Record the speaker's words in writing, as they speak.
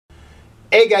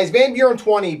Hey guys, Van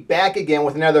Buren20 back again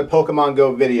with another Pokemon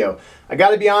Go video. I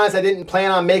gotta be honest, I didn't plan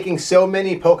on making so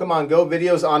many Pokemon Go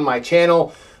videos on my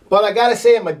channel, but I gotta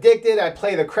say I'm addicted. I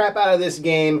play the crap out of this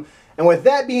game. And with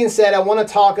that being said, I want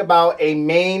to talk about a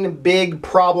main big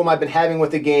problem I've been having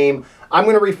with the game. I'm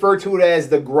going to refer to it as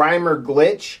the Grimer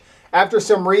glitch. After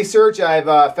some research, I've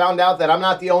found out that I'm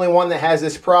not the only one that has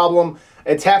this problem.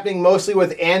 It's happening mostly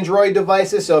with Android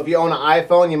devices, so if you own an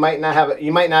iPhone,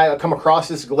 you might not come across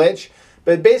this glitch.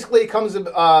 But basically,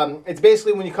 it's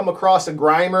basically when you come across a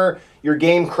Grimer, your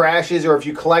game crashes, or if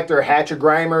you collect or hatch a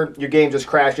Grimer, your game just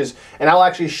crashes. And I'll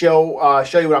actually show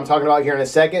you what I'm talking about here in a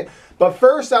second. But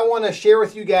first, I want to share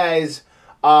with you guys,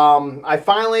 I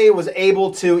finally was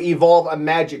able to evolve a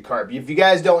Magikarp. If you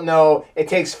guys don't know, it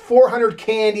takes 400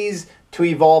 candies to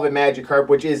evolve a Magikarp,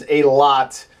 which is a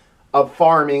lot of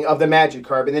farming of the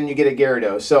Magikarp, and then you get a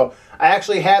Gyarados. So I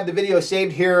actually have the video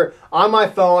saved here on my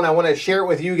phone. I want to share it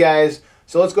with you guys.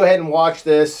 So let's go ahead and watch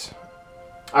this.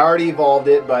 I already evolved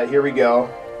it, but here we go.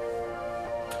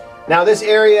 Now this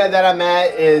area that I'm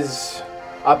at is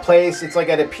a place, it's like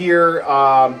at a pier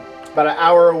about an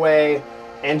hour away,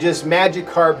 and just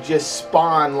Magikarp just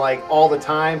spawn like all the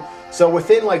time. So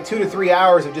within like 2 to 3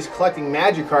 hours of just collecting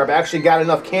Magikarp, I actually got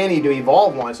enough candy to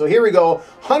evolve one. So here we go,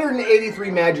 183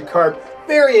 Magikarp,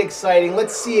 very exciting.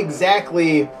 Let's see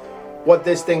exactly what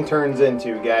this thing turns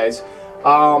into, guys.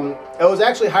 It was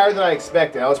actually higher than I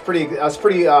expected. I was pretty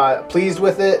pleased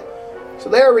with it. So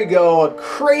there we go, a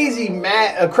crazy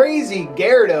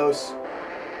Gyarados.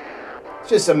 It's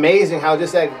just amazing how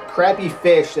just that crappy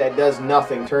fish that does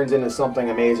nothing turns into something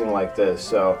amazing like this.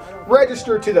 So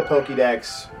register to the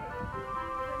Pokédex.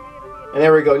 And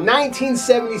there we go,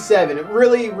 1977.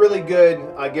 Really, really good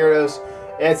Gyarados.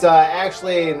 It's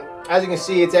actually, as you can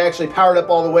see, it's actually powered up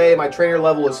all the way. My trainer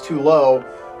level is too low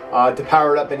to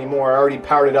power it up anymore. I already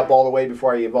powered it up all the way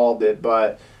before I evolved it.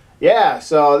 But yeah,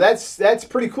 so that's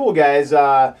pretty cool, guys.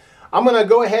 I'm gonna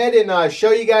go ahead and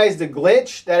show you guys the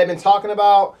glitch that I've been talking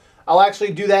about. I'll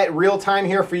actually do that real time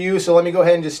here for you. So let me go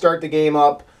ahead and just start the game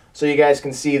up so you guys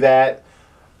can see that.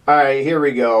 All right, here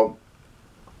we go.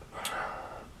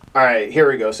 All right, here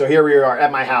we go. So here we are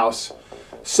at my house.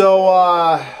 So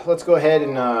let's go ahead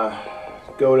and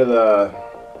go to the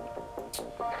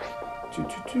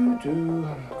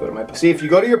go to my. See, if you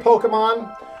go to your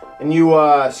Pokemon and you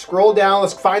scroll down,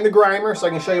 let's find the Grimer so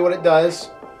I can show you what it does.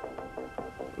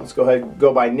 Let's go ahead and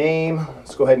go by name.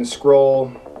 Let's go ahead and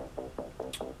scroll.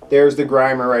 There's the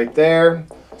Grimer right there.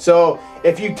 So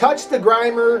if you touch the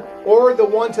Grimer or the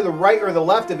one to the right or the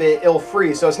left of it, it'll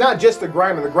freeze. So it's not just the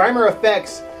Grimer. The Grimer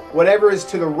affects whatever is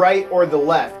to the right or the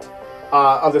left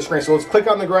of the screen. So let's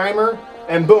click on the Grimer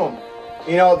and boom.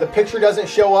 You know, the picture doesn't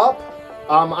show up.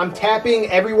 I'm tapping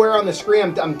everywhere on the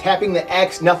screen. I'm tapping the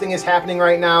X. Nothing is happening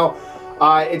right now.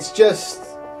 It's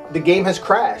just the game has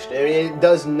crashed. I mean, it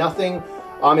does nothing.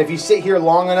 If you sit here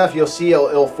long enough, you'll see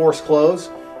it'll force close.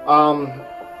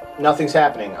 Nothing's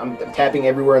happening. I'm tapping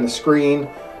everywhere on the screen.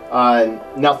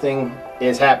 Nothing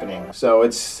is happening. So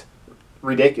it's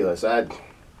ridiculous.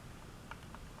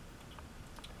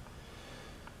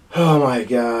 Oh my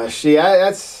gosh. See,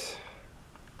 that's...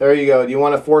 There you go. Do you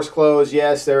want to force close?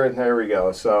 Yes, there we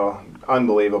go. So,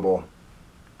 unbelievable.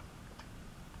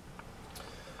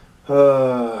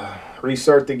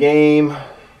 Restart the game.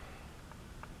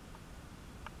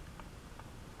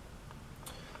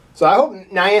 So I hope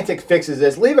Niantic fixes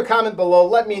this. Leave a comment below.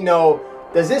 Let me know.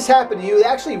 Does this happen to you? It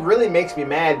actually really makes me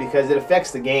mad because it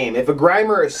affects the game. If a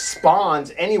Grimer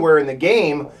spawns anywhere in the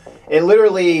game, it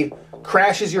literally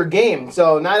crashes your game.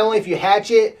 So not only if you hatch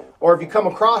it or if you come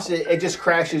across it, it just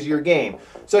crashes your game.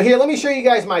 So here, let me show you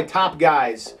guys my top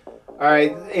guys. All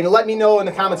right, and let me know in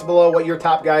the comments below what your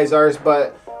top guys are.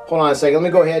 But hold on a second. Let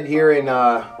me go ahead here and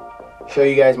show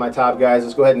you guys my top guys.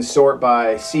 Let's go ahead and sort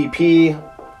by CP.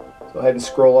 Go ahead and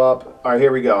scroll up. All right,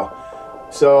 here we go.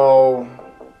 So,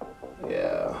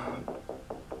 yeah.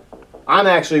 I'm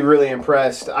actually really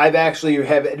impressed. I've actually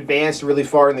have advanced really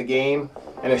far in the game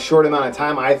in a short amount of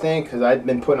time, I think, because I've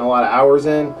been putting a lot of hours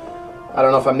in. I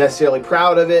don't know if I'm necessarily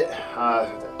proud of it. I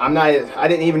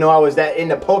didn't even know I was that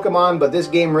into Pokemon, but this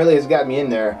game really has got me in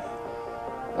there.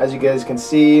 As you guys can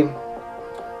see,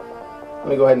 let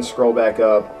me go ahead and scroll back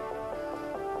up.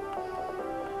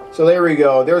 So there we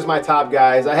go. There's my top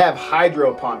guys. I have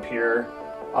Hydro Pump here.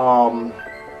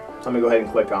 Let me go ahead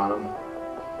and click on him.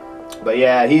 But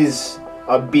yeah, he's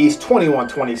a beast.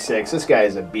 21-26. This guy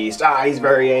is a beast. He's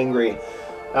very angry.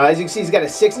 As you can see, he's got a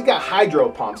 6. He's got Hydro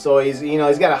Pump, so he's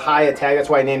got a high attack. That's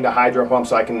why I named a Hydro Pump,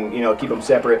 so I can keep them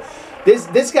separate.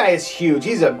 This guy is huge.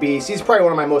 He's a beast. He's probably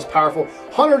one of my most powerful.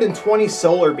 120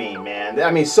 Solar Beam, man.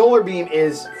 I mean, Solar Beam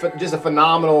is just a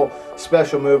phenomenal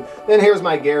special move. Then here's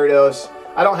my Gyarados.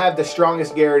 I don't have the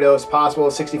strongest Gyarados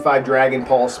possible, 65 Dragon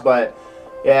Pulse, but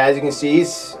yeah, as you can see,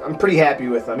 I'm pretty happy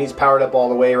with him. He's powered up all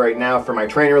the way right now for my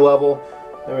trainer level.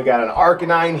 Then we got an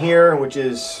Arcanine here, which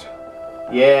is,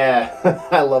 yeah,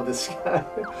 I love this guy.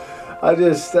 I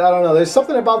don't know. There's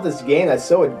something about this game that's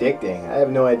so addicting. I have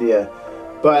no idea.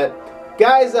 But,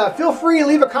 guys, feel free to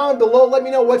leave a comment below. Let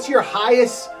me know what's your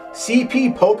highest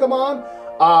CP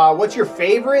Pokemon. What's your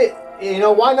favorite? You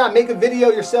know, why not make a video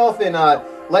yourself and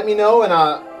let me know,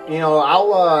 and you know,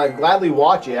 I'll gladly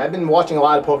watch it. I've been watching a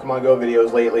lot of Pokemon Go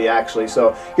videos lately, actually.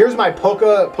 So here's my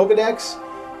Pokedex.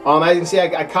 As you can see,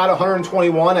 I caught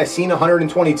 121. I seen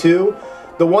 122.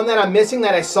 The one that I'm missing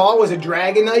that I saw was a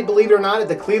Dragonite, believe it or not, at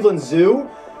the Cleveland Zoo.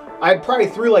 I probably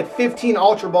threw like 15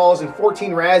 Ultra Balls and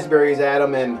 14 Raspberries at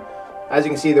him, and as you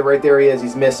can see, right there he is.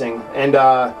 He's missing. And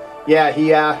yeah,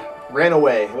 he ran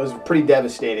away. It was pretty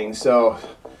devastating. So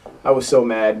I was so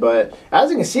mad. But as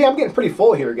you can see, I'm getting pretty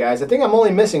full here, guys. I think I'm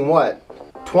only missing, what,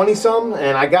 20-some?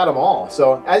 And I got them all.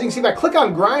 So as you can see, if I click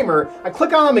on Grimer, I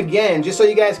click on him again just so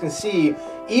you guys can see.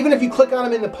 Even if you click on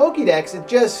him in the Pokédex, it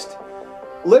just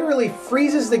literally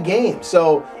freezes the game.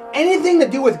 So anything to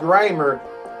do with Grimer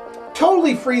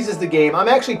totally freezes the game. I'm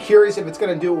actually curious if it's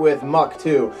going to do it with Muck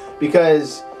too,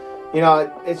 because, you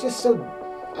know, it's just so...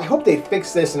 I hope they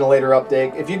fix this in a later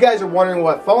update. If you guys are wondering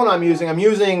what phone I'm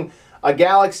using a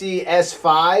Galaxy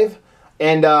S5,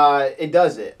 and it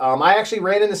does it. I actually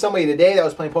ran into somebody today that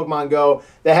was playing Pokemon Go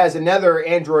that has another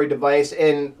Android device,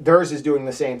 and theirs is doing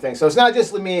the same thing. So it's not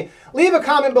just me. Leave a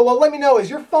comment below. Let me know, is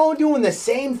your phone doing the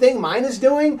same thing mine is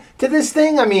doing to this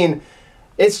thing? I mean,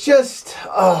 it's just,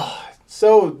 oh,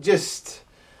 so just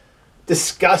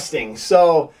disgusting.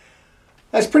 So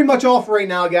that's pretty much all for right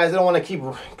now, guys. I don't want to keep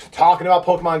talking about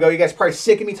Pokemon Go. You guys are probably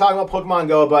sick of me talking about Pokemon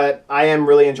Go, but I am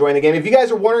really enjoying the game. If you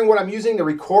guys are wondering what I'm using to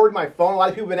record my phone, a lot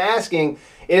of people have been asking.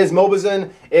 It is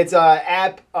Mobizen. It's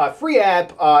a free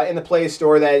app in the Play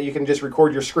Store that you can just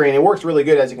record your screen. It works really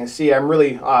good, as you can see. I'm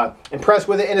really impressed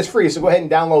with it, and it's free. So go ahead and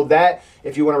download that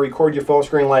if you want to record your phone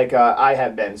screen like I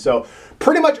have been. So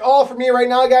pretty much all for me right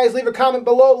now, guys. Leave a comment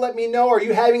below. Let me know, are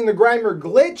you having the Grimer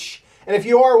glitch? And if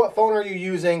you are, what phone are you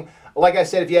using? Like I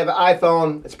said, if you have an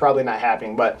iPhone, it's probably not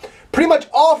happening. But pretty much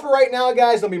all for right now,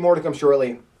 guys. There'll be more to come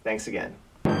shortly. Thanks again.